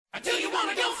Do you want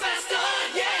to go faster?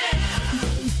 Yeah!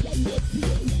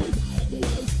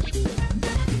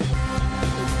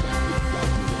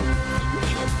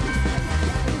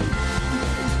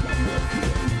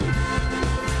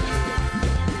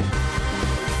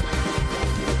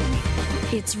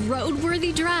 It's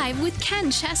RoadWorthy Drive with Ken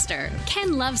Chester.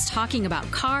 Ken loves talking about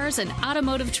cars and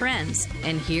automotive trends.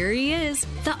 And here he is,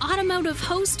 the automotive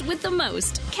host with the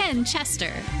most, Ken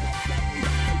Chester.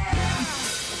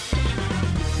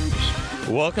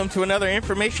 Welcome to another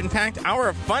information-packed hour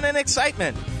of fun and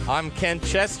excitement. I'm Ken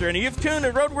Chester, and you've tuned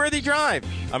to RoadWorthy Drive,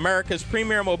 America's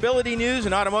premier mobility news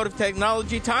and automotive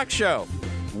technology talk show.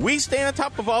 We stay on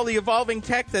top of all the evolving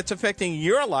tech that's affecting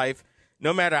your life,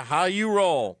 no matter how you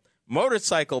roll.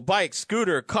 Motorcycle, bike,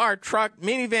 scooter, car, truck,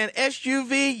 minivan,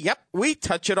 SUV, yep, we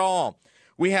touch it all.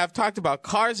 We have talked about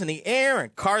cars in the air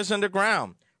and cars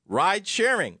underground, ride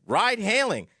sharing, ride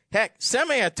hailing, heck,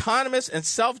 semi-autonomous and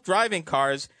self-driving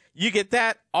cars. You get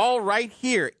that all right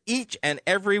here each and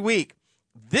every week.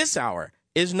 This hour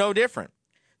is no different.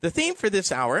 The theme for this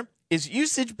hour is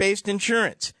usage-based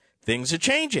insurance. Things are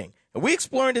changing, and we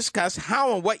explore and discuss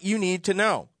how and what you need to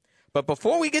know. But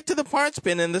before we get to the part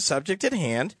spin and the subject at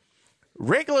hand,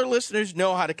 regular listeners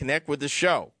know how to connect with the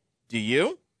show. Do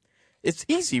you? It's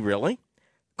easy, really.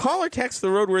 Call or text the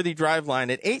RoadWorthy Drive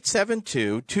line at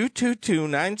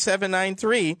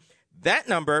 872-222-9793. That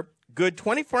number, good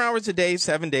 24 hours a day,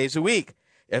 7 days a week.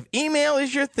 If email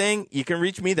is your thing, you can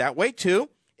reach me that way, too.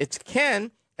 It's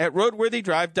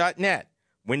ken@roadworthydrive.net.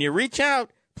 When you reach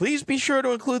out, please be sure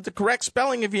to include the correct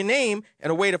spelling of your name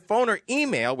and a way to phone or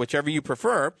email, whichever you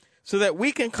prefer, so that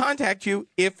we can contact you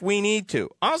if we need to.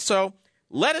 Also,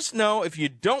 let us know if you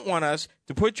don't want us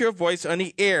to put your voice on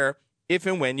the air if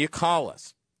and when you call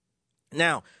us.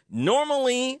 Now,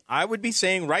 normally, I would be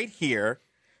saying right here,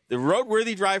 the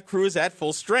RoadWorthy Drive crew is at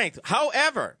full strength.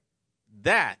 However,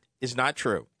 that is not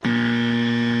true.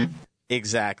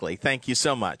 Exactly. Thank you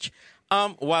so much.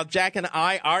 While Jack and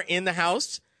I are in the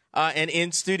house and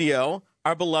in studio,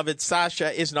 our beloved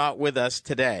Sasha is not with us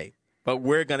today. But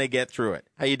we're going to get through it.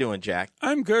 How you doing, Jack?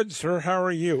 I'm good, sir. How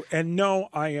are you? And no,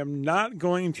 I am not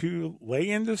going to lay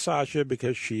into Sasha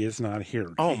because she is not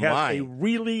here. Oh, she has my. a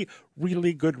really,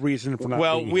 really good reason for not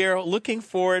being here. Well, we're looking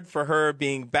forward for her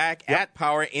being back at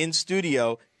Power in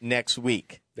studio next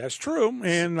week. That's true.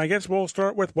 And I guess we'll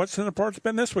start with what's in the parts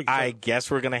bin this week, sir. I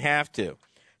guess we're going to have to.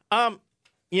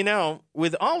 You know,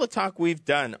 with all the talk we've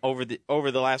done over the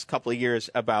last couple of years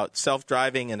about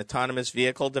self-driving and autonomous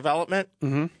vehicle development,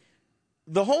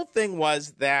 the whole thing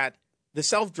was that the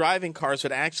self-driving cars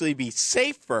would actually be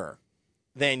safer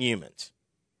than humans.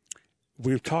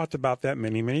 We've talked about that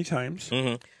many, many times.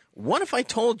 What if I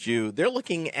told you they're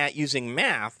looking at using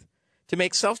math to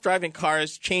make self-driving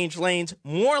cars change lanes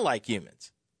more like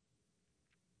humans?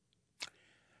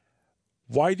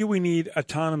 Why do we need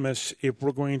autonomous if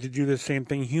we're going to do the same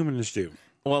thing humans do?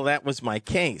 Well, that was my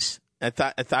case. I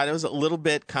thought it was a little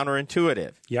bit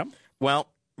counterintuitive. Yep. Well,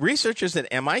 researchers at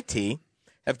MIT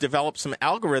have developed some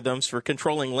algorithms for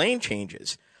controlling lane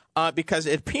changes because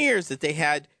it appears that they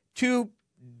had two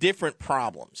different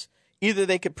problems. Either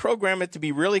they could program it to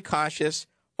be really cautious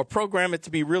or program it to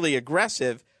be really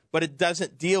aggressive, but it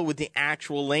doesn't deal with the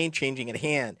actual lane changing at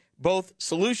hand. Both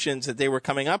solutions that they were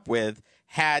coming up with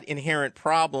had inherent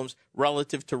problems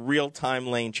relative to real-time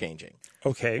lane changing.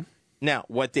 Okay. Now,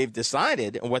 what they've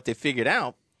decided and what they figured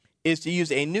out is to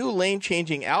use a new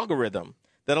lane-changing algorithm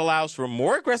that allows for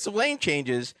more aggressive lane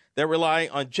changes that rely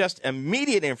on just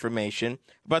immediate information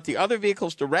about the other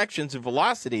vehicle's directions and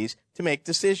velocities to make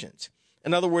decisions.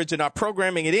 In other words, they're not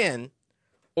programming it in,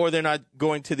 or they're not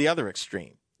going to the other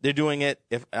extreme. They're doing it,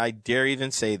 if I dare even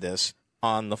say this,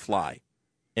 on the fly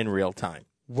in real time.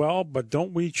 Well, but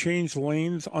don't we change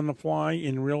lanes on the fly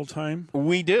in real time?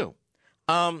 We do.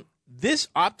 This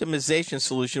optimization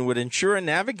solution would ensure a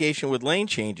navigation with lane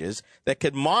changes that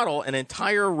could model an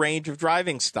entire range of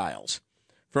driving styles,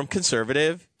 from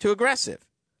conservative to aggressive,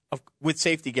 with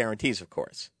safety guarantees, of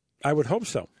course. I would hope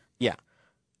so. Yeah.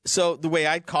 So the way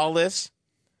I'd call this,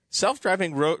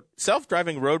 self-driving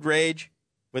road rage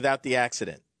without the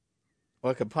accident.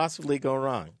 What could possibly go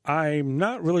wrong? I'm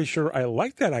not really sure I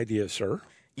like that idea, sir.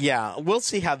 Yeah, we'll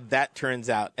see how that turns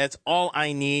out. That's all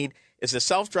I need. Is a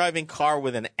self-driving car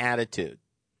with an attitude.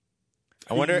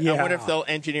 I wonder if they'll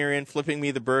engineer in flipping me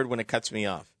the bird when it cuts me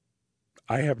off.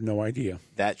 I have no idea.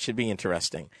 That should be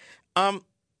interesting.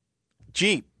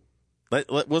 Jeep.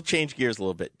 We'll change gears a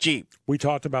little bit. Jeep. We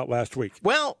talked about last week.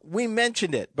 Well, we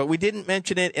mentioned it, but we didn't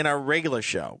mention it in our regular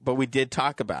show, but we did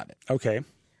talk about it. Okay.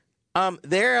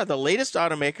 They're the latest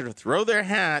automaker to throw their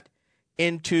hat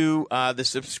into the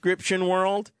subscription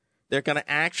world. they're going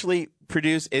to actually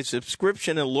produce a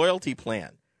subscription and loyalty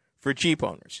plan for Jeep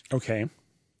owners. Okay.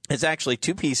 It's actually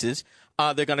two pieces.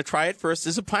 They're going to try it first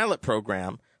as a pilot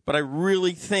program, but I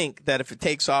really think that if it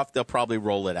takes off, they'll probably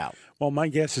roll it out. Well, my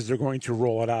guess is they're going to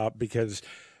roll it out because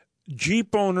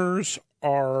Jeep owners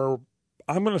are,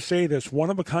 I'm going to say this,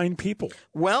 one-of-a-kind people.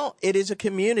 Well, it is a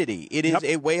community. It is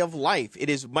a way of life. It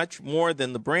is much more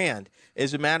than the brand.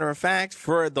 As a matter of fact,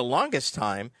 for the longest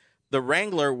time, the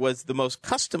Wrangler was the most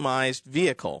customized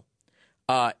vehicle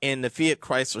in the Fiat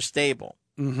Chrysler stable.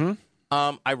 Mm-hmm.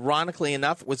 Ironically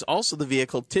enough, it was also the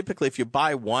vehicle, typically if you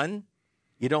buy one,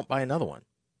 you don't buy another one.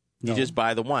 You just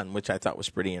buy the one, which I thought was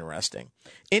pretty interesting.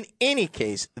 In any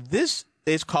case, this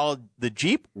is called the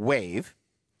Jeep Wave,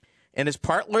 and is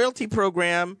part loyalty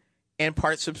program and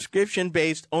part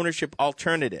subscription-based ownership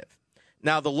alternative.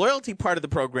 Now, the loyalty part of the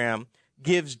program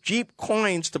gives Jeep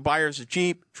coins to buyers of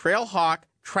Jeep, Trailhawk,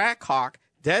 Trackhawk,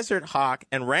 Desert Hawk,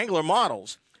 and Wrangler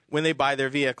models when they buy their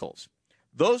vehicles.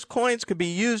 Those coins could be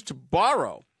used to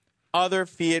borrow other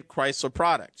Fiat Chrysler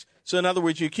products. So, in other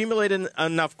words, you accumulate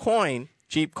enough coin,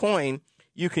 Jeep coin,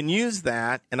 you can use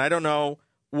that, and I don't know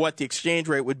what the exchange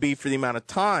rate would be for the amount of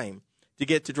time to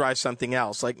get to drive something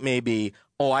else, like maybe,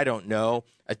 I don't know,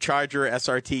 a Charger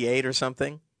SRT 8 or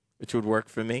something, which would work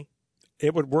for me.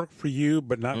 It would work for you,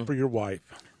 but not for your wife.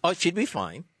 Oh, she'd be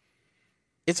fine.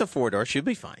 It's a four-door. She'd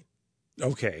be fine.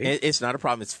 Okay. It's not a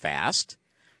problem. It's fast.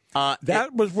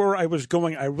 That was where I was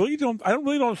going. I really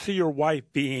don't see your wife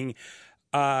being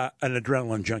an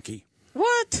adrenaline junkie.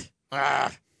 What?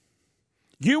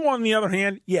 You, on the other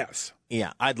hand, yes.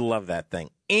 Yeah, I'd love that thing.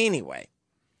 Anyway,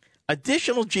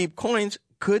 additional Jeep coins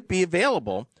could be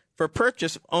available for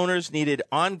purchase if owners needed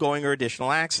ongoing or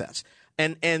additional access.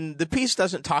 And the piece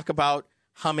doesn't talk about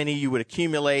how many you would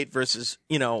accumulate versus,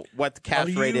 what the cap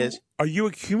rate is. Are you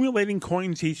accumulating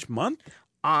coins each month?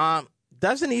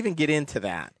 Doesn't even get into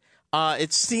that.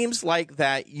 It seems like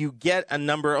that you get a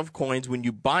number of coins when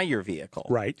you buy your vehicle.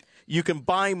 Right. You can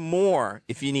buy more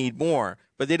if you need more,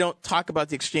 but they don't talk about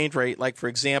the exchange rate. Like, for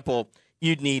example,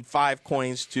 you'd need 5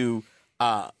 coins to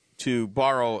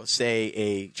borrow, say,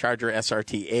 a Charger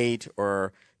SRT 8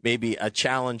 or maybe a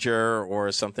Challenger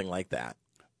or something like that.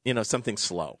 Something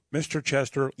slow. Mr.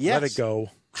 Chester, yes. Let it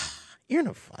go. You're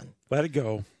no fun. Let it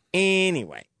go.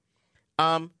 Anyway,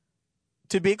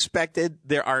 to be expected,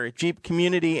 there are Jeep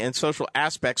community and social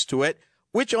aspects to it,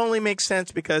 which only makes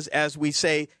sense because, as we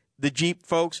say, the Jeep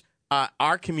folks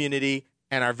are community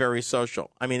and are very social.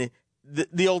 I mean,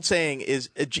 the old saying is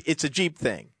it's a Jeep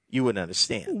thing. You wouldn't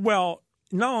understand. Well,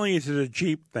 not only is it a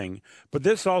Jeep thing, but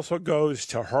this also goes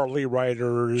to Harley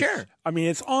riders. Sure. I mean,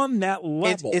 it's on that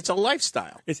level. It's a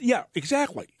lifestyle. Yeah,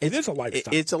 exactly. It is a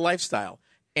lifestyle. It's a lifestyle.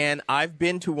 And I've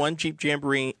been to one Jeep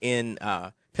Jamboree in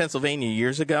Pennsylvania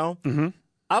years ago. Mm-hmm.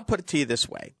 I'll put it to you this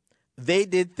way. They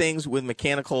did things with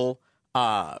mechanical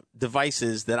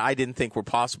devices that I didn't think were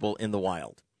possible in the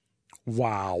wild.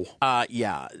 Wow.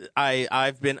 Yeah.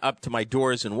 I've been up to my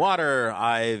doors in water.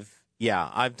 I've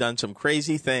done some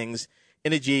crazy things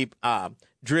in a Jeep,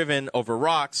 driven over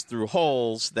rocks through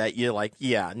holes that you're like,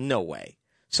 yeah, no way.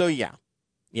 So, yeah,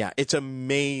 it's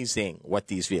amazing what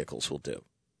these vehicles will do.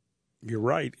 You're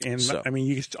right. And, I mean,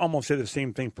 you could almost say the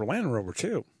same thing for Land Rover,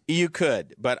 too. You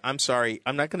could, but I'm sorry.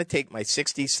 I'm not going to take my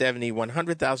 $60,000, $70,000,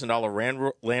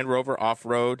 $100,000 Land Rover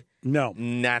off-road. No.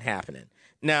 Not happening.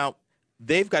 Now,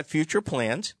 they've got future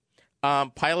plans,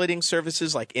 piloting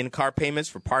services like in-car payments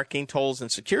for parking, tolls,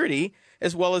 and security,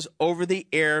 as well as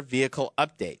over-the-air vehicle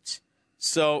updates.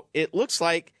 So it looks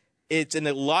like it's an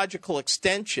illogical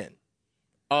extension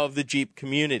of the Jeep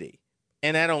community,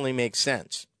 and that only makes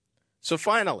sense. So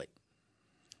finally,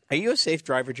 are you a safe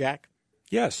driver, Jack?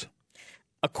 Yes.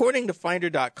 According to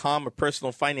Finder.com, a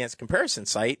personal finance comparison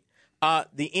site,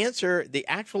 the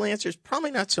actual answer is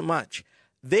probably not so much.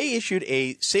 They issued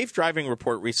a safe driving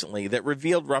report recently that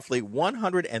revealed roughly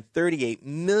 138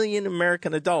 million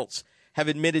American adults have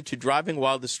admitted to driving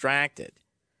while distracted.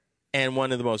 And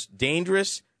one of the most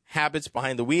dangerous habits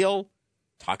behind the wheel,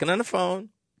 talking on the phone,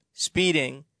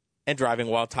 speeding, and driving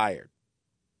while tired.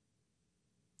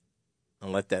 I'll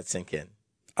let that sink in.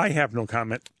 I have no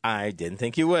comment. I didn't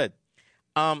think you would.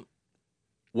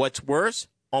 What's worse,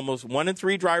 almost 1 in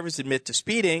 3 drivers admit to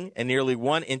speeding, and nearly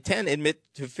 1 in 10 admit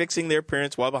to fixing their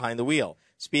appearance while behind the wheel.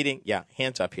 Speeding, yeah,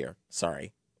 hands up here.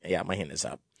 Sorry. Yeah, my hand is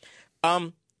up.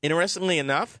 Interestingly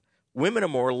enough, women are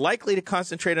more likely to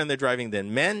concentrate on their driving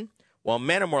than men, while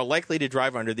men are more likely to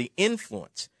drive under the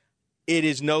influence. It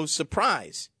is no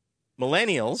surprise.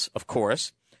 Millennials, of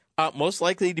course, most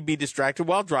likely to be distracted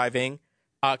while driving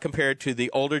compared to the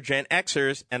older Gen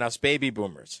Xers and us baby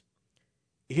boomers.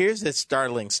 Here's a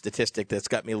startling statistic that's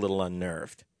got me a little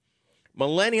unnerved.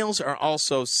 Millennials are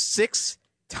also 6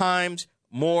 times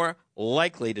more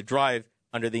likely to drive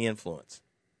under the influence.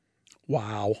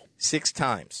 Wow. 6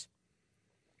 times.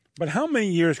 But how many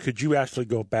years could you actually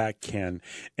go back, Ken,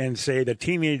 and say the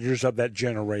teenagers of that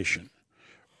generation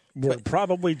were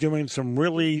probably doing some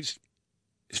really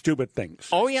stupid things?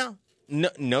 Oh, yeah.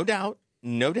 No doubt.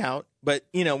 No doubt. But,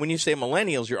 when you say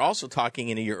millennials, you're also talking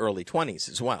into your early 20s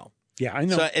as well. Yeah, I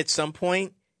know. So at some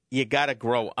point, you got to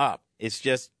grow up. It's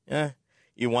just,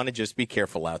 you want to just be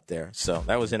careful out there. So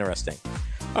that was interesting.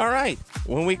 All right.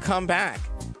 When we come back,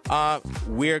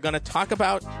 we're going to talk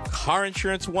about Car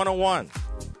Insurance 101.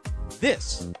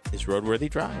 This is RoadWorthy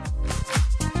Drive.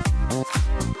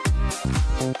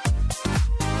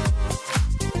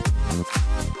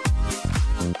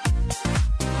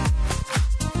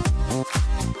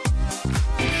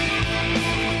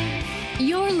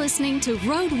 You're listening to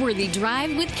RoadWorthy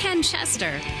Drive with Ken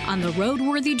Chester on the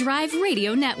RoadWorthy Drive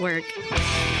Radio Network.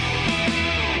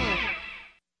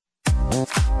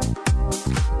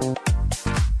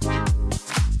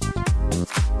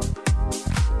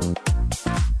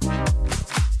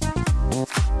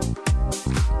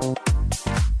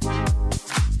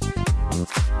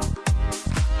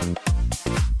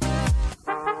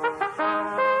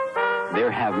 There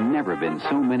have never been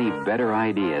so many better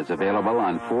ideas available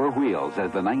on 4 wheels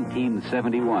as the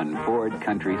 1971 Ford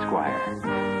Country Squire.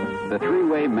 The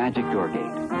 3-way magic door gate.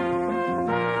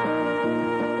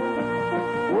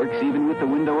 Works even with the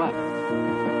window up.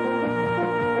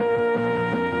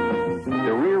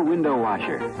 The rear window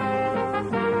washer.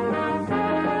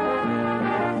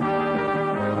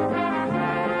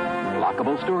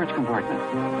 Lockable storage compartment.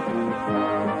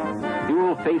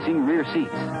 Dual-facing rear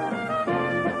seats.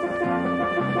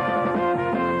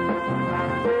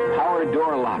 Power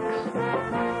door locks.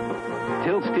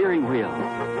 Tilt steering wheel.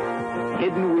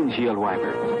 Hidden windshield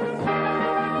wipers.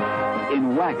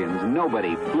 In wagons,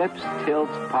 nobody flips,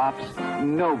 tilts, pops.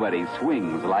 Nobody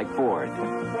swings like Ford,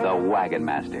 the Wagon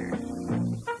Master.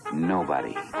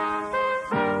 Nobody.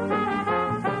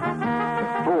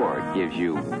 Ford gives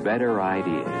you better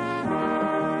ideas.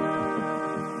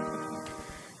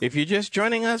 If you're just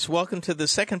joining us, welcome to the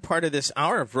second part of this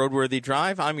hour of RoadWorthy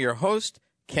Drive. I'm your host,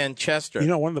 Ken Chester.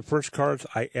 One of the first cars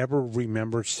I ever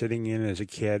remember sitting in as a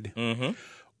kid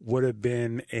would have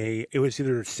been it was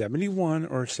either a 71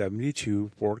 or a 72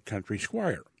 Ford Country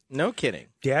Squire. No kidding.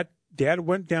 Dad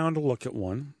went down to look at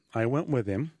one. I went with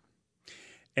him,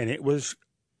 and it was,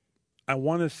 I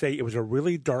want to say it was a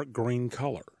really dark green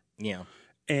color. Yeah.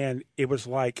 And it was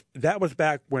like, that was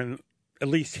back when, at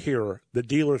least here, the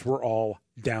dealers were all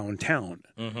downtown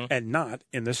and not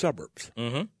in the suburbs.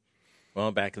 Mm-hmm.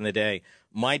 Well, back in the day,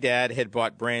 my dad had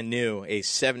bought brand new a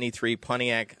 73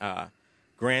 Pontiac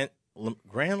Grand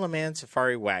Le Mans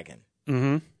Safari wagon.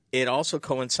 Mm-hmm. It also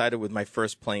coincided with my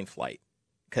first plane flight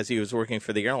because he was working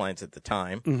for the airlines at the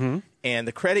time. Mm-hmm. And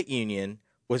the credit union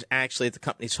was actually at the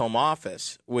company's home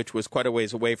office, which was quite a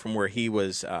ways away from where he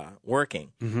was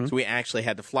working. Mm-hmm. So we actually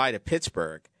had to fly to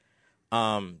Pittsburgh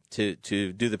to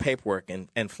do the paperwork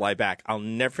and fly back. I'll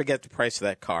never forget the price of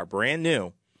that car. Brand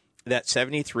new. That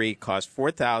 73 cost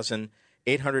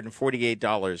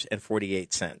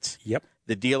 $4,848.48. Yep.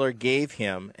 The dealer gave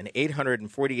him an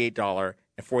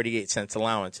 $848.48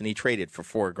 allowance, and he traded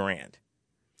for $4,000.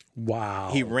 Wow.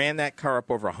 He ran that car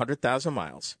up over 100,000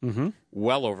 miles,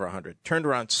 well over 100. Turned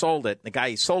around, sold it. The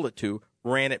guy he sold it to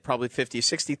ran it probably 50,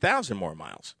 60,000 more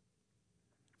miles.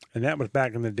 And that was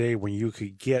back in the day when you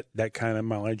could get that kind of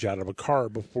mileage out of a car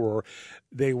before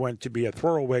they went to be a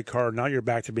throwaway car. Now you're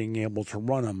back to being able to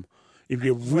run them. If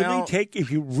you really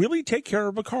take care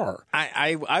of a car.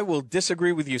 I will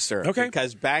disagree with you, sir. Okay.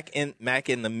 Because back in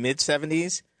the mid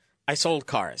 70s, I sold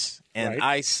cars and Right.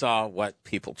 I saw what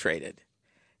people traded.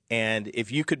 And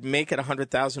if you could make it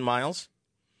 100,000 miles,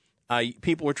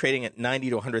 people were trading at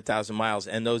 90 to 100,000 miles,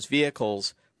 and those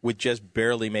vehicles would just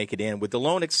barely make it in, with the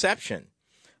lone exception.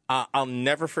 I'll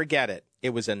never forget it. It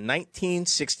was a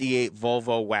 1968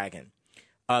 Volvo wagon.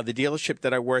 The dealership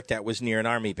that I worked at was near an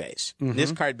Army base.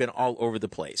 This car had been all over the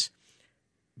place.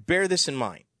 Bear this in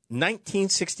mind.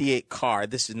 1968 car.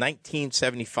 This is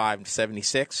 1975 to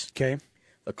 76. Okay.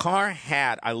 The car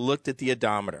had, I looked at the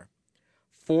odometer,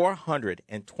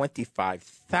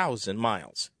 425,000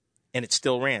 miles. And it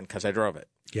still ran because I drove it.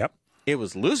 Yep. It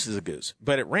was loose as a goose,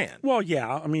 but it ran. Well,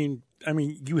 yeah. I mean,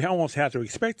 you almost have to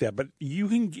expect that. But you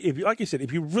can, like I said,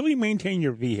 if you really maintain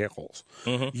your vehicles,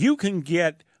 you can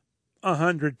get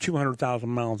 100,000, 200,000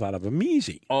 miles out of them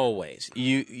easy. Always.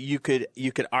 You could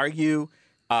argue.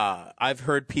 I've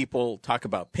heard people talk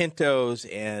about Pintos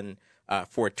and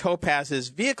Ford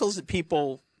Topazes, vehicles that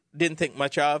people didn't think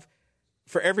much of.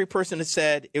 for every person that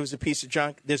said it was a piece of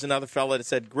junk, there's another fella that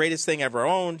said, greatest thing ever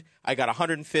owned. I got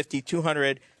 150,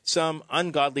 200, some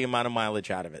ungodly amount of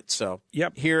mileage out of it. So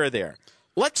here or there.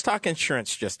 Let's talk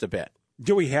insurance just a bit.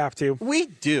 Do we have to? We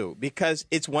do, because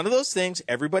it's one of those things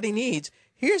everybody needs.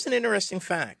 Here's an interesting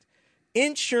fact.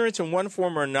 Insurance in one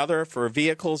form or another for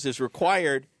vehicles is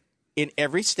required in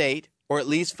every state, or at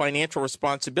least financial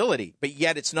responsibility, but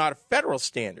yet it's not a federal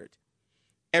standard.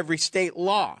 Every state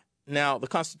law. Now, the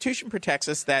Constitution protects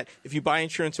us that if you buy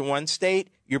insurance in one state,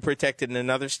 you're protected in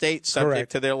another state,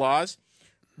 subject to their laws.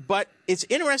 But it's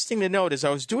interesting to note, as I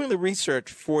was doing the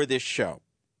research for this show,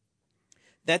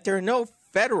 that there are no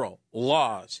federal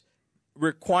laws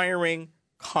requiring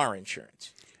car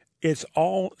insurance. It's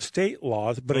all state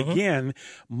laws. But again,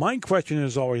 my question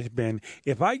has always been,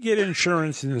 if I get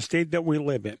insurance in the state that we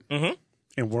live in,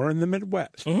 and we're in the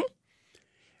Midwest,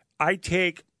 I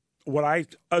take what I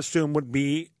assume would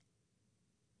be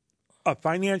a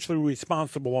financially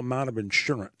responsible amount of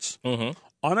insurance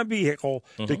on a vehicle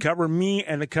to cover me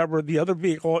and to cover the other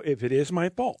vehicle if it is my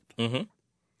fault.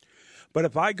 But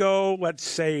if I go, let's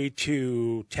say,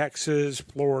 to Texas,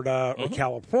 Florida, or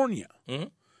California,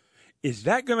 is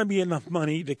that going to be enough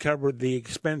money to cover the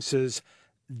expenses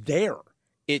there?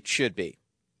 It should be.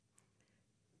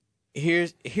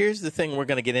 Here's the thing. We're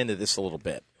going to get into this a little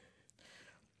bit.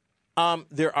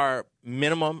 There are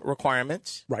minimum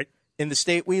requirements. Right. In the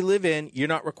state we live in, you're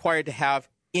not required to have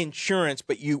insurance,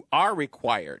 but you are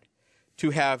required to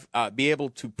have be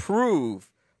able to prove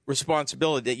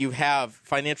responsibility, that you have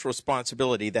financial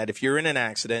responsibility, that if you're in an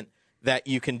accident, that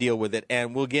you can deal with it.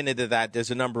 And we'll get into that.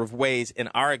 There's a number of ways in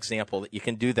our example that you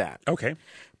can do that. Okay.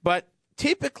 But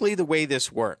typically the way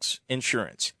this works,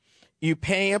 insurance, you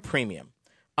pay a premium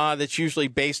that's usually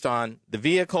based on the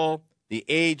vehicle, the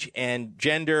age and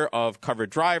gender of covered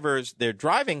drivers, their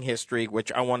driving history,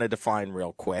 which I want to define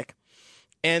real quick,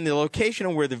 and the location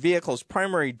of where the vehicle is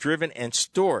primarily driven and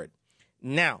stored.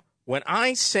 Now, when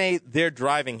I say their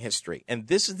driving history, and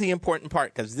this is the important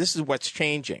part because this is what's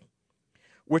changing,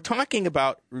 we're talking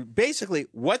about basically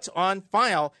what's on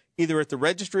file either at the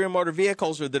Registry of Motor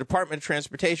Vehicles or the Department of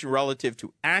Transportation relative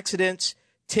to accidents,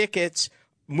 tickets,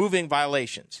 moving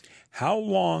violations. How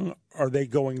long are they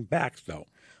going back, though?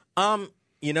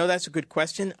 That's a good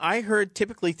question. I heard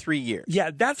typically 3 years.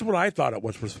 Yeah, that's what I thought it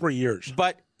was 3 years.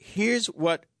 But here's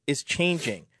what is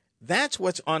changing. That's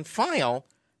what's on file.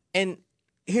 And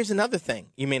here's another thing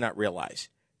you may not realize.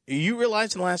 You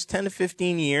realize in the last 10 to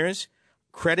 15 years,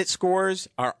 credit scores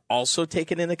are also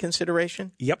taken into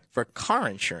consideration? Yep. For car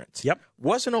insurance. Yep.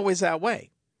 Wasn't always that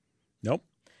way. Nope.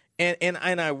 And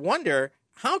I wonder,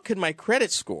 how could my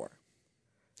credit score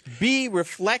be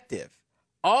reflective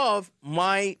of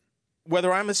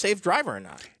whether I'm a safe driver or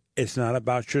not? It's not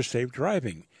about your safe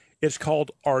driving. It's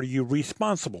called, are you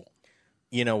responsible?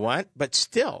 You know what? But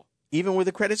still, even with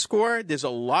a credit score, there's a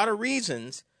lot of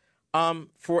reasons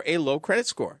for a low credit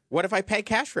score. What if I pay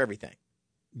cash for everything?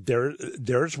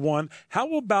 There's one.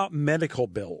 How about medical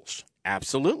bills?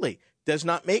 Absolutely. Does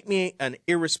not make me an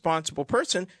irresponsible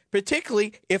person,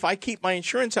 particularly if I keep my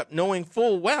insurance up knowing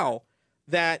full well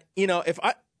that, if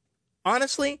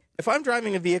I'm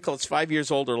driving a vehicle that's 5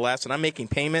 years old or less and I'm making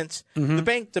payments, the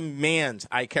bank demands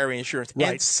I carry insurance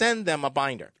and send them a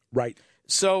binder. Right.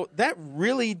 So that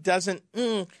really doesn't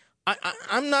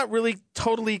I'm not really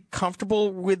totally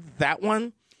comfortable with that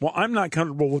one. Well, I'm not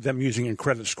comfortable with them using a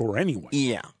credit score anyway.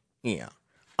 Yeah.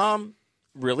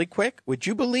 Really quick, would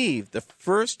you believe the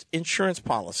first insurance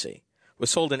policy was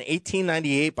sold in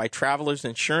 1898 by Travelers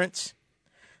Insurance?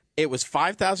 It was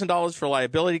 $5,000 for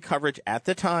liability coverage at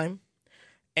the time,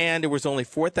 and there was only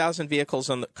 4,000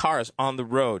 cars on the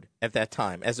road at that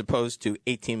time, as opposed to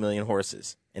 18 million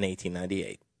horses in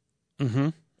 1898.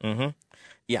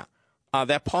 Yeah.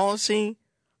 That policy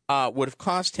would have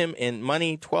cost him in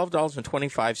money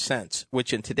 $12.25,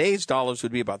 which in today's dollars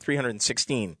would be about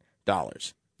 $316.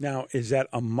 Now, is that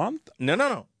a month?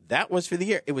 No. That was for the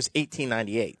year. It was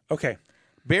 1898. Okay.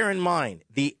 Bear in mind,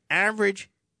 the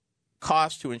average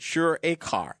cost to insure a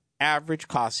car, average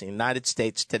cost in the United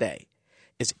States today,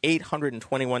 is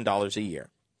 $821 a year.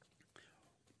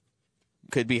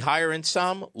 Could be higher in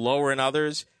some, lower in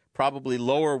others. Probably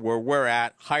lower where we're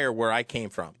at, higher where I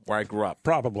came from, where I grew up.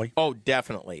 Probably. Oh,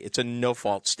 definitely. It's a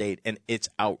no-fault state, and it's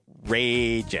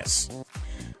outrageous.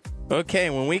 Okay,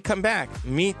 when we come back,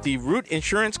 meet the Root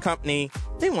Insurance Company.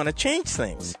 They want to change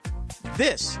things.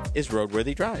 This is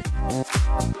RoadWorthy Drive.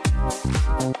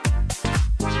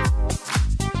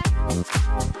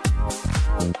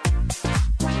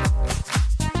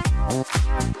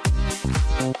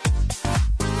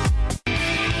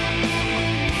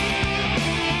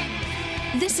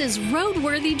 This is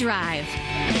RoadWorthy Drive.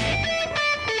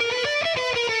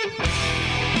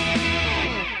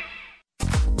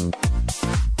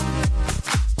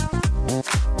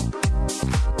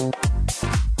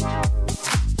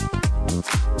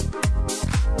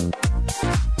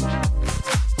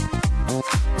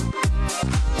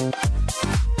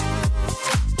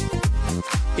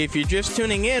 If you're just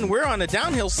tuning in, we're on the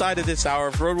downhill side of this hour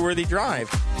of RoadWorthy Drive.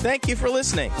 Thank you for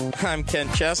listening. I'm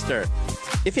Ken Chester.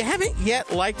 If you haven't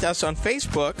yet liked us on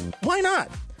Facebook, why not?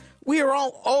 We are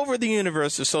all over the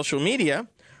universe of social media,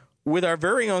 with our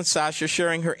very own Sasha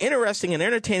sharing her interesting and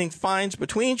entertaining finds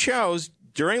between shows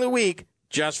during the week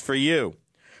just for you.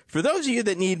 For those of you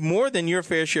that need more than your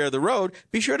fair share of the road,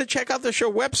 be sure to check out the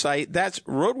show website. That's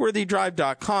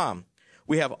roadworthydrive.com.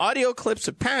 We have audio clips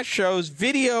of past shows,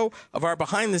 video of our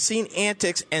behind-the-scene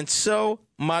antics, and so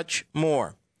much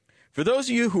more. For those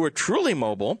of you who are truly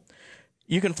mobile,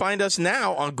 you can find us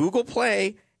now on Google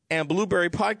Play and Blueberry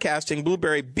Podcasting,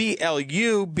 Blueberry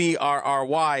BLUBRRY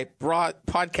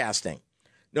Podcasting.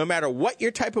 No matter what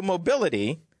your type of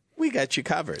mobility, we got you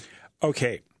covered.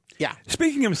 Okay. Yeah.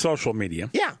 Speaking of social media.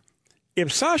 Yeah.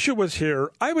 If Sasha was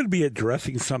here, I would be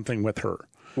addressing something with her.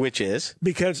 Which is?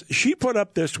 Because she put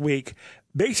up this week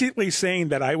basically saying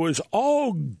that I was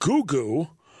all goo-goo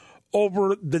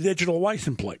over the digital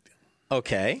license plate.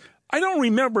 Okay. I don't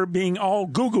remember being all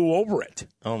goo-goo over it.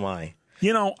 Oh, my.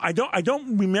 You know, I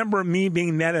don't remember me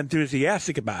being that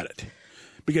enthusiastic about it.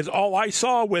 Because all I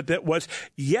saw with it was,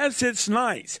 yes, it's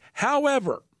nice.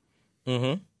 However,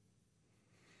 used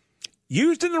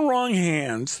in the wrong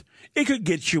hands, it could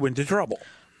get you into trouble.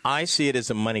 I see it as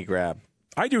a money grab.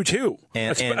 I do, too.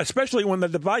 And especially when the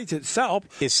device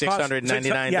itself is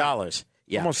 $699.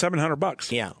 Yeah. Almost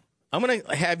 $700. Yeah. I'm going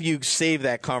to have you save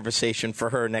that conversation for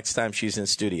her next time she's in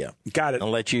studio. Got it. I'll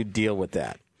let you deal with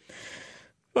that.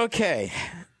 Okay.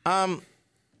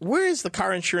 Where is the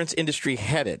car insurance industry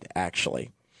headed,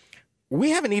 actually?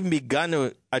 We haven't even begun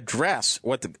to address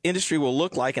what the industry will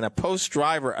look like in a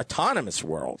post-driver autonomous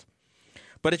world.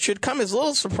 But it should come as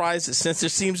little surprise that since there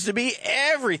seems to be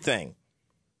everything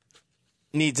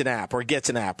needs an app or gets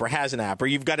an app or has an app or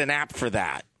you've got an app for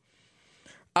that.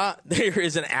 There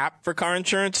is an app for car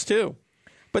insurance, too.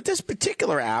 But this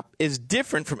particular app is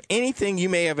different from anything you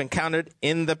may have encountered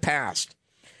in the past.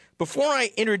 Before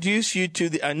I introduce you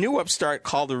to a new upstart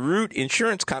called the Root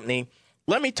Insurance Company,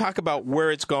 let me talk about where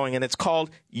it's going, and it's called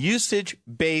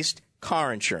usage-based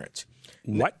car insurance.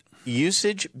 What?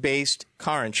 Usage-based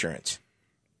car insurance.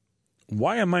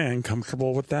 Why am I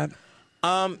uncomfortable with that?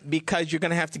 Because you're going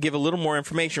to have to give a little more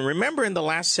information. Remember in the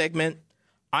last segment,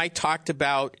 I talked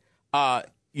about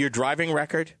your driving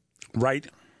record? Right.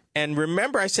 And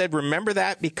remember, I said, remember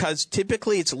that because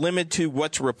typically it's limited to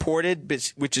what's reported,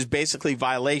 which is basically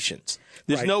violations.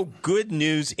 There's no good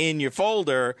news in your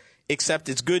folder, except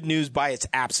it's good news by its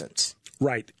absence.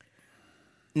 Right.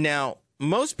 Now,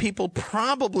 most people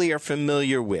probably are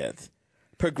familiar with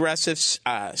Progressive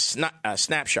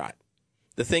Snapshot.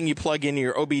 The thing you plug into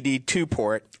your OBD2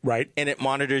 port, right, and it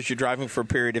monitors your driving for a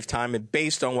period of time, and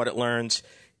based on what it learns,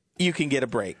 you can get a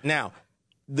break. Now,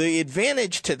 the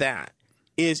advantage to that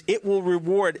is it will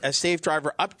reward a safe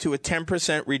driver up to a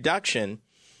 10% reduction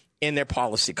in their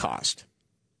policy cost.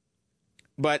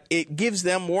 But it gives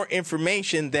them more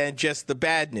information than just the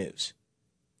bad news.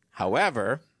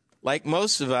 However, like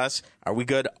most of us, are we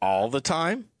good all the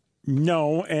time?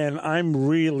 No, and I'm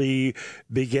really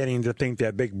beginning to think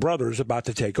that Big Brother's about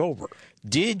to take over.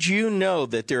 Did you know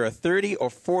that there are 30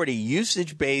 or 40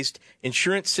 usage-based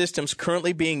insurance systems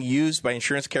currently being used by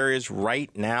insurance carriers right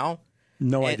now?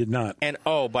 No, I did not. And,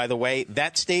 oh, by the way,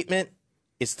 that statement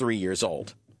is 3 years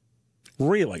old.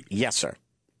 Really? Yes, sir.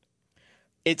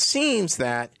 It seems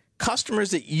that customers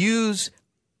that use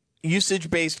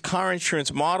usage-based car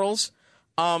insurance models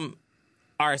are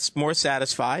more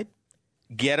satisfied,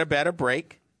 get a better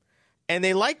break, and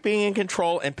they like being in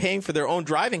control and paying for their own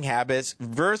driving habits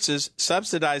versus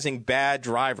subsidizing bad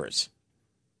drivers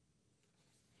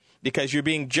because you're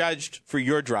being judged for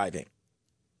your driving,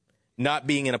 not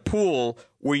being in a pool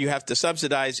where you have to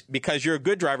subsidize because you're a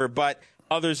good driver, but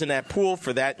others in that pool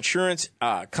for that insurance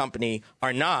company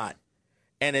are not,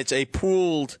 and it's a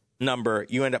pooled number,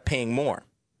 you end up paying more.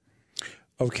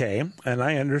 Okay, and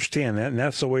I understand that, and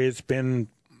that's the way it's been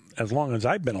as long as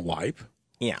I've been alive.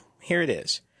 Yeah, here it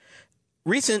is.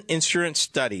 Recent insurance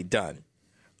study done.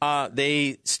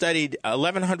 They studied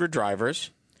 1,100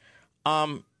 drivers,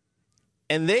 and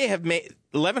they have made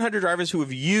 1,100 drivers who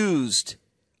have used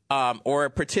or are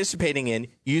participating in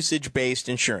usage-based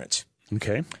insurance.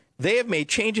 Okay. they have made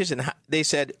changes in, they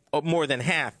said more than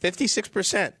half,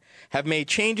 56%, have made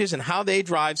changes in how they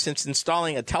drive since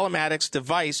installing a telematics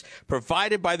device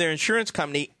provided by their insurance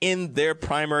company in their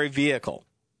primary vehicle.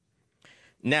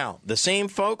 Now, the same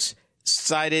folks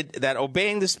cited that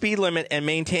obeying the speed limit and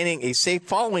maintaining a safe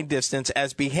following distance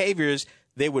as behaviors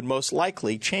they would most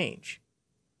likely change.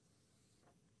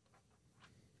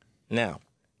 Now,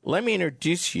 let me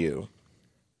introduce you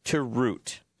to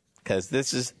Root, because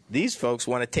these folks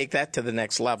want to take that to the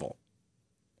next level.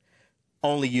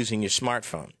 Only using your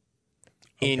smartphone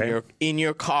in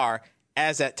your car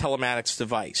as that telematics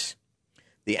device.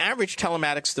 The average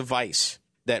telematics device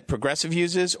that Progressive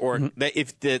uses, or that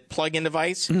if the plug-in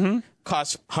device,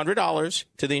 costs $100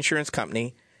 to the insurance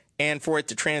company, and for it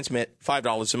to transmit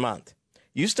 $5 a month.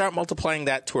 You start multiplying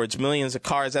that towards millions of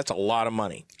cars, that's a lot of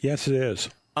money. Yes, it is.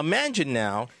 Imagine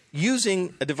now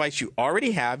using a device you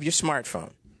already have, your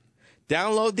smartphone.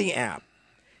 Download the app,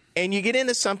 and you get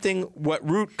into something what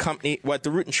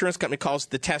the Root Insurance Company calls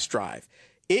the test drive.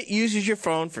 It uses your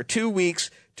phone for 2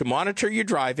 weeks to monitor your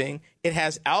driving. It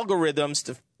has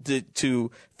algorithms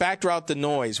to factor out the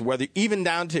noise, whether even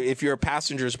down to if you're a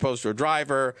passenger as opposed to a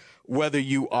driver, whether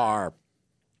you are,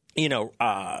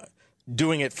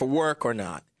 doing it for work or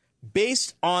not.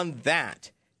 Based on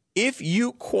that, if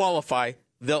you qualify,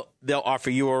 they'll offer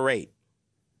you a rate.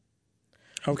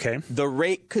 Okay. The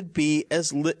rate could be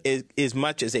as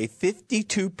much as a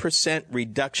 52%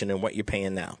 reduction in what you're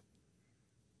paying now.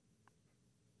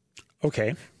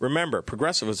 Okay. Remember,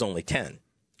 Progressive was only 10.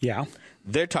 Yeah.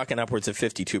 They're talking upwards of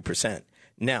 52%.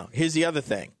 Now, here's the other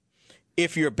thing.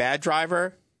 If you're a bad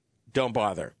driver, don't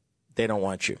bother. They don't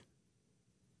want you.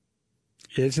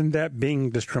 Isn't that being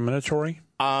discriminatory?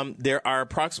 There are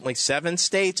approximately 7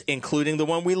 states, including the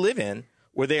one we live in,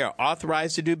 where they are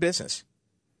authorized to do business.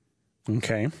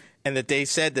 Okay. And that they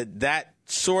said that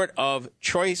sort of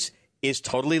choice is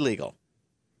totally legal.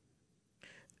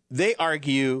 They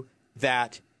argue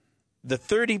that the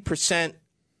 30%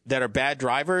 that are bad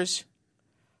drivers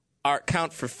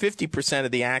count for 50%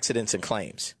 of the accidents and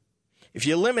claims. If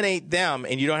you eliminate them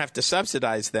and you don't have to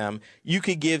subsidize them, you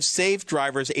could give safe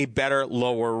drivers a better,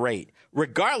 lower rate,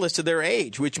 regardless of their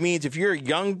age, which means if you're a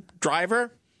young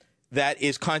driver that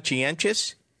is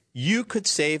conscientious, you could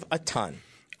save a ton.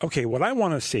 Okay, what I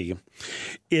want to see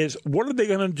is what are they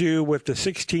going to do with the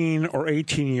 16 or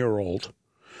 18-year-old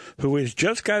who has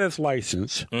just got his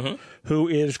license, who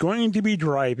is going to be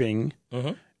driving,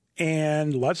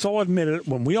 and let's all admit it,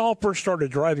 when we all first started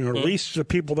driving, or at least the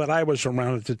people that I was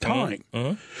around at the time,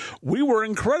 we were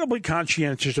incredibly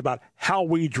conscientious about how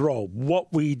we drove,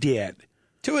 what we did.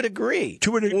 To a degree.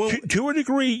 To a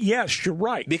degree, yes, you're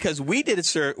right. Because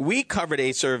we covered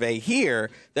a survey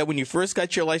here that when you first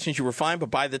got your license, you were fine,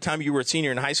 but by the time you were a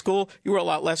senior in high school, you were a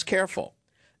lot less careful.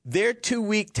 Their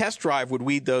 2-week test drive would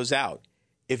weed those out.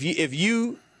 If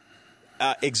you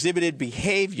exhibited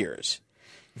behaviors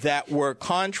that were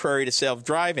contrary to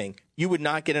self-driving, you would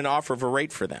not get an offer of a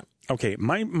rate for them. Okay,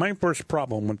 my first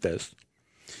problem with this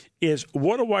is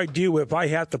what do I do if I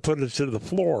have to put it to the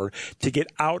floor to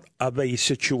get out of a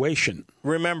situation?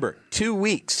 Remember, 2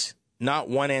 weeks, not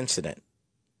one incident.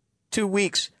 2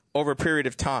 weeks over a period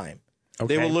of time.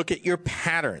 Okay. They will look at your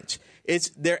patterns.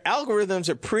 Their algorithms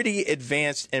are pretty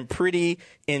advanced and pretty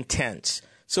intense.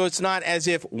 So it's not as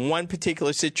if one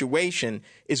particular situation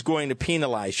is going to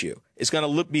penalize you. It's going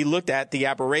to be looked at the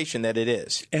aberration that it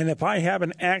is. And if I have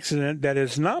an accident that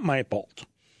is not my fault,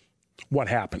 what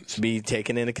happens? Be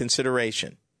taken into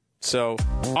consideration. So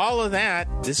all of that,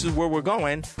 this is where we're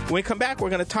going. When we come back, we're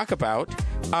going to talk about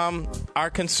our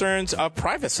concerns of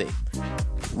privacy.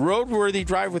 RoadWorthy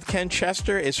Drive with Ken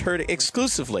Chester is heard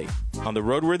exclusively on the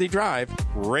RoadWorthy Drive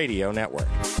Radio Network.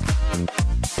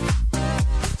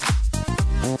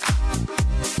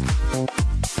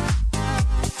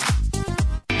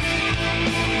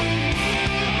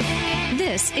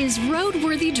 This is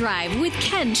RoadWorthy Drive with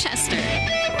Ken Chester.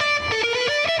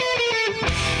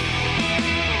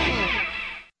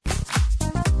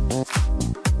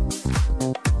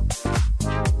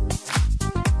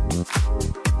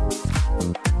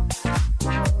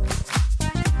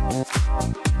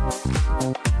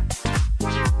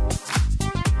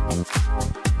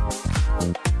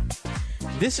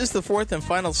 This is the fourth and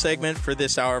final segment for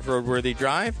this hour of RoadWorthy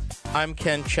Drive. I'm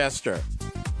Ken Chester.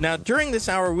 Now, during this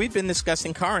hour, we've been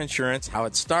discussing car insurance, how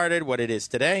it started, what it is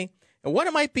today, and what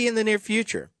it might be in the near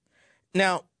future.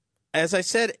 Now, as I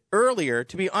said earlier,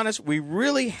 to be honest, we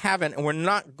really haven't, and we're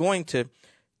not going to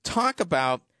talk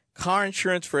about car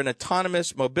insurance for an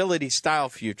autonomous mobility style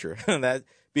future. That'd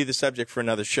be the subject for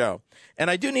another show.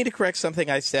 And I do need to correct something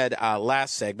I said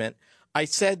last segment. I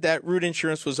said that root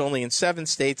insurance was only in 7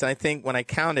 states. I think when I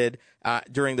counted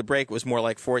during the break, it was more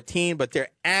like 14, but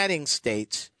they're adding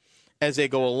states as they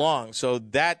go along. So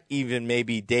that even may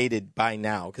be dated by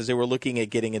now because they were looking at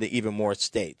getting into even more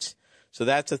states. So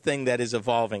that's a thing that is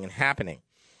evolving and happening.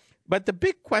 But the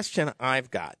big question I've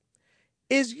got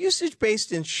is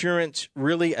usage-based insurance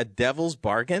really a devil's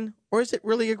bargain or is it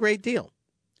really a great deal?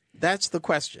 That's the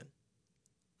question.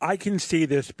 I can see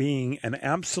this being an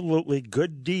absolutely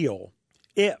good deal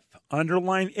if,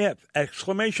 underline if,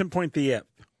 exclamation point the if,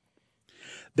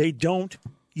 they don't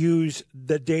use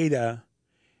the data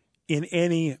in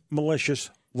any malicious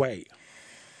way.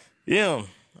 Yeah,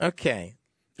 okay.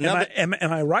 Am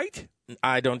I right?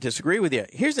 I don't disagree with you.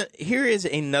 Here is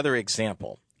another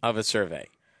example of a survey,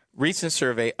 recent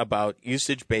survey about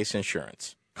usage-based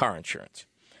insurance, car insurance.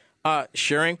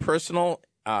 Sharing personal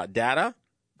data,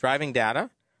 driving data,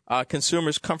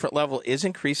 consumers' comfort level is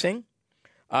increasing.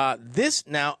 This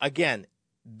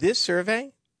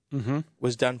survey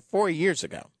was done 4 years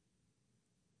ago.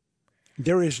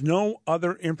 There is no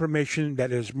other information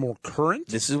that is more current?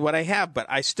 This is what I have, but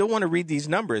I still want to read these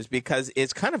numbers because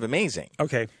it's kind of amazing.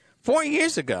 Okay. 4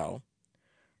 years ago,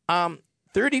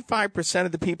 35%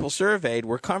 of the people surveyed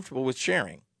were comfortable with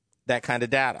sharing that kind of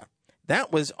data.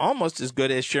 That was almost as good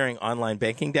as sharing online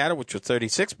banking data, which was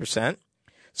 36%,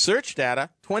 search data,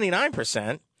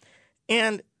 29%,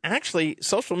 and actually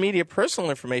social media personal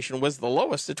information was the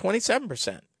lowest at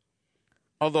 27%.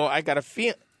 Although I got a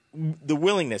feel the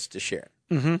willingness to share.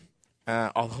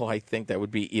 Although I think that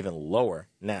would be even lower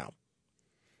now.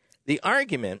 The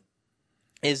argument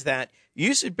is that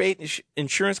usage-based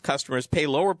insurance customers pay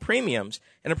lower premiums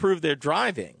and improve their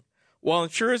driving, while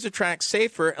insurers attract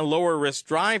safer and lower-risk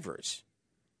drivers.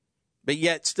 But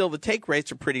yet, still, the take rates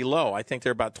are pretty low. I think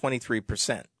they're about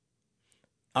 23%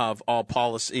 of all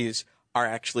policies are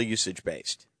actually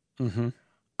usage-based.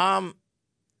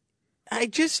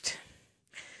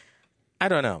 I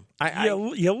don't know.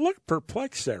 You look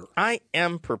perplexed there. I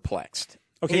am perplexed.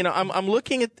 Okay. You know, I'm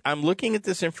looking at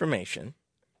this information.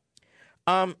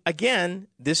 Again,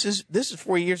 this is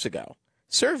 4 years ago.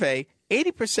 Survey: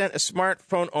 80% of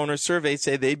smartphone owners surveyed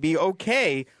say they'd be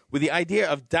okay with the idea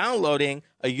of downloading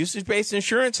a usage-based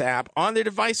insurance app on their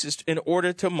devices in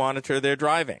order to monitor their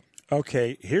driving.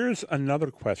 Okay, here's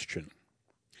another question.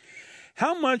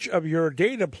 How much of your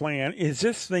data plan is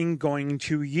this thing going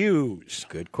to use?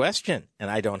 Good question,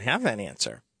 and I don't have that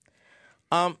answer.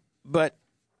 But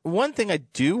one thing I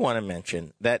do want to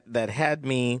mention that had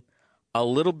me a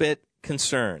little bit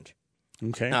concerned.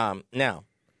 Okay. Now,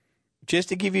 just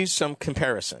to give you some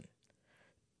comparison,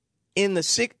 in the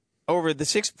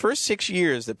first 6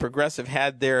 years that Progressive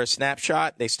had their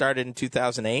snapshot, they started in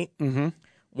 2008.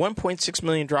 1.6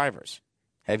 million drivers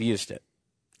have used it.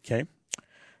 Okay.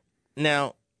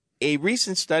 Now, a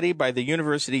recent study by the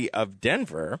University of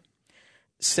Denver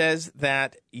says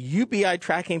that UBI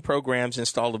tracking programs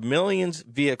installed in millions of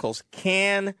vehicles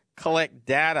can collect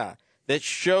data that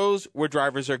shows where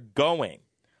drivers are going,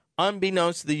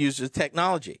 unbeknownst to the users of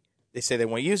technology. They say they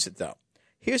won't use it, though.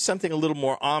 Here's something a little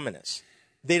more ominous.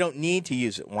 They don't need to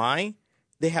use it. Why?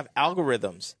 They have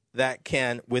algorithms that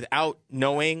can, without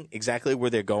knowing exactly where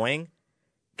they're going,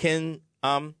 can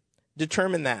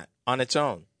determine that on its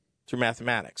own through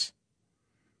mathematics.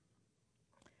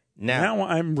 Now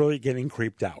I'm really getting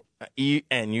creeped out.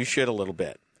 And you should a little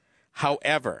bit.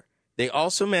 However, they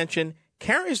also mention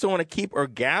carriers don't want to keep or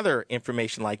gather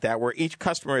information like that where each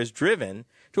customer is driven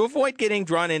to avoid getting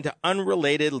drawn into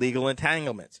unrelated legal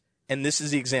entanglements. And this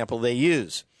is the example they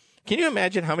use. Can you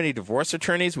imagine how many divorce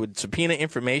attorneys would subpoena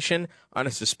information on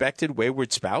a suspected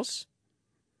wayward spouse?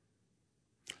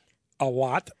 A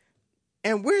lot.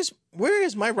 And where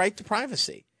is my right to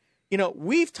privacy? You know,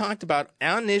 we've talked about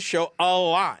on this show a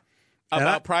lot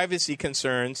about privacy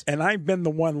concerns. And I've been the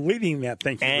one leading that,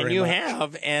 thank you very much. And you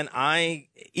have, and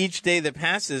each day that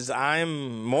passes,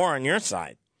 I'm more on your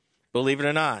side. Believe it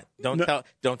or not.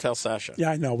 Don't tell Sasha.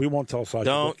 Yeah, I know. We won't tell Sasha.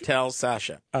 Don't tell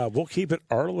Sasha. We'll keep it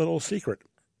our little secret.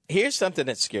 Here's something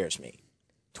that scares me.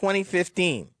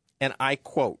 2015, and I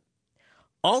quote,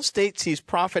 Allstate sees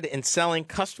profit in selling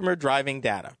customer driving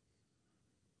data.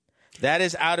 That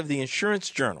is out of the Insurance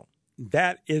Journal.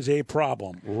 That is a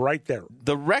problem right there.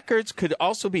 The records could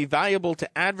also be valuable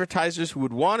to advertisers who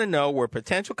would want to know where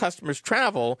potential customers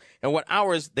travel and what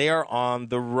hours they are on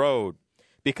the road,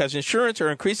 because insurers are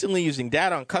increasingly using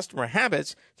data on customer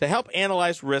habits to help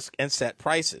analyze risk and set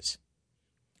prices.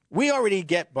 We already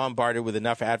get bombarded with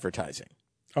enough advertising.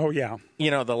 Oh, yeah.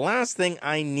 You know, the last thing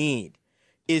I need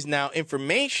is now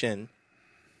information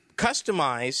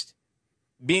customized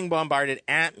being bombarded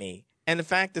at me, and the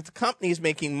fact that the company is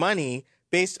making money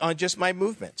based on just my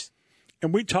movements.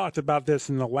 And we talked about this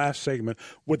in the last segment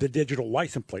with the digital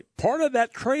license plate. Part of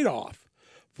that trade-off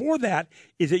for that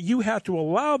is that you have to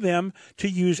allow them to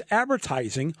use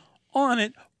advertising on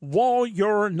it while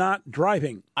you're not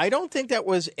driving. I don't think that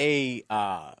was a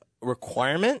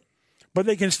requirement. But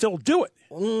they can still do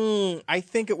it. I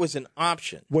think it was an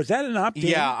option. Was that an opt-in?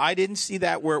 Yeah, I didn't see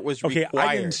that where it was required. Okay,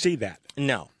 I didn't see that.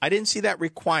 No, I didn't see that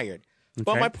required. Okay.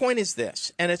 But my point is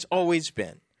this, and it's always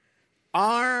been,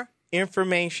 our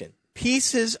information,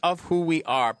 pieces of who we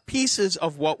are, pieces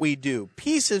of what we do,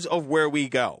 pieces of where we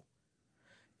go,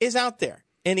 is out there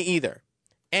in ether.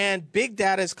 And big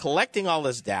data is collecting all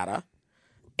this data.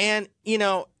 And,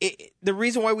 the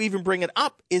reason why we even bring it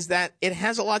up is that it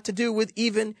has a lot to do with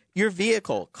even your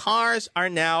vehicle. Cars are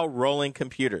now rolling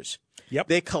computers. Yep.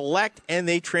 They collect and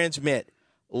they transmit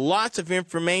lots of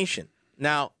information.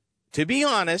 Now, to be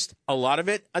honest, a lot of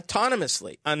it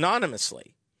anonymously,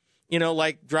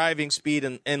 like driving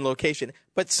speed and location,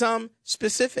 but some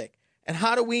specific. And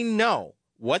how do we know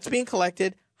what's being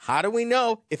collected? How do we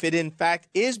know if it, in fact,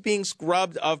 is being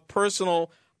scrubbed of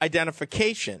personal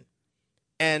identification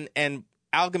and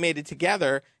amalgamated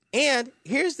together? And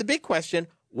here's the big question.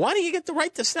 Why do you get the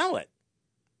right to sell it?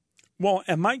 Well,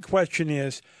 and my question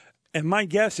is, and my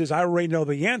guess is I already know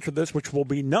the answer to this, which will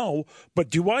be no, but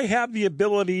do I have the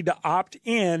ability to opt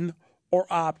in or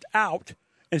opt out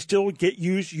and still get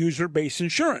user-based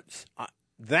insurance?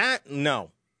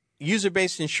 No.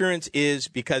 User-based insurance is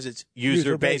because it's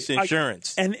user-based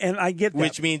insurance. And I get that.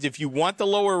 Which means if you want the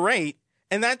lower rate,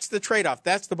 and that's the trade-off,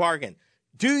 that's the bargain.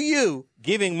 Do you,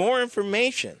 giving more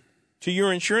information to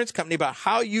your insurance company about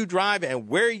how you drive and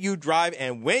where you drive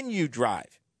and when you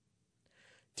drive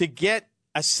to get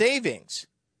a savings,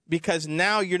 because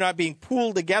now you're not being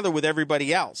pooled together with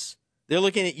everybody else. They're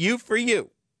looking at you for you.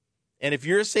 And if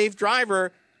you're a safe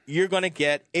driver, you're going to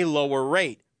get a lower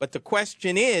rate. But the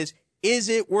question is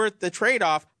it worth the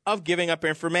trade-off of giving up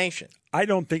information? I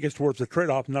don't think it's worth the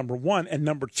trade-off, number one. And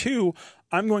number two,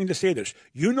 I'm going to say this.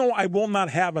 I will not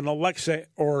have an Alexa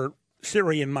or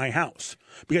Siri in my house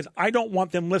because I don't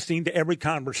want them listening to every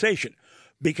conversation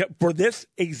for this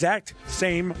exact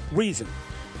same reason.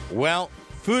 Well,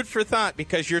 food for thought,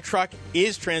 because your truck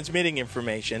is transmitting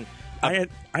information. I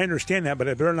understand that, but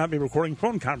it better not be recording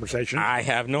phone conversations. I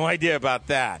have no idea about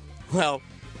that. Well,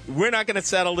 we're not going to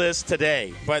settle this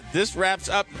today, but this wraps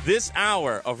up this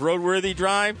hour of RoadWorthy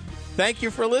Drive. Thank you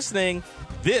for listening.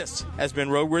 This has been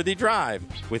RoadWorthy Drive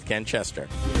with Ken Chester.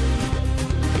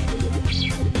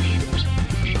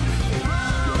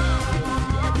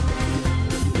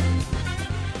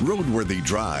 RoadWorthy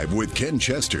Drive with Ken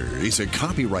Chester is a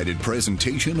copyrighted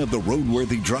presentation of the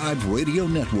RoadWorthy Drive Radio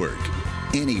Network.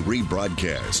 Any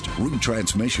rebroadcast,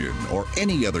 retransmission, or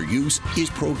any other use is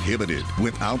prohibited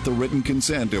without the written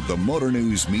consent of the Motor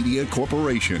News Media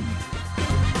Corporation.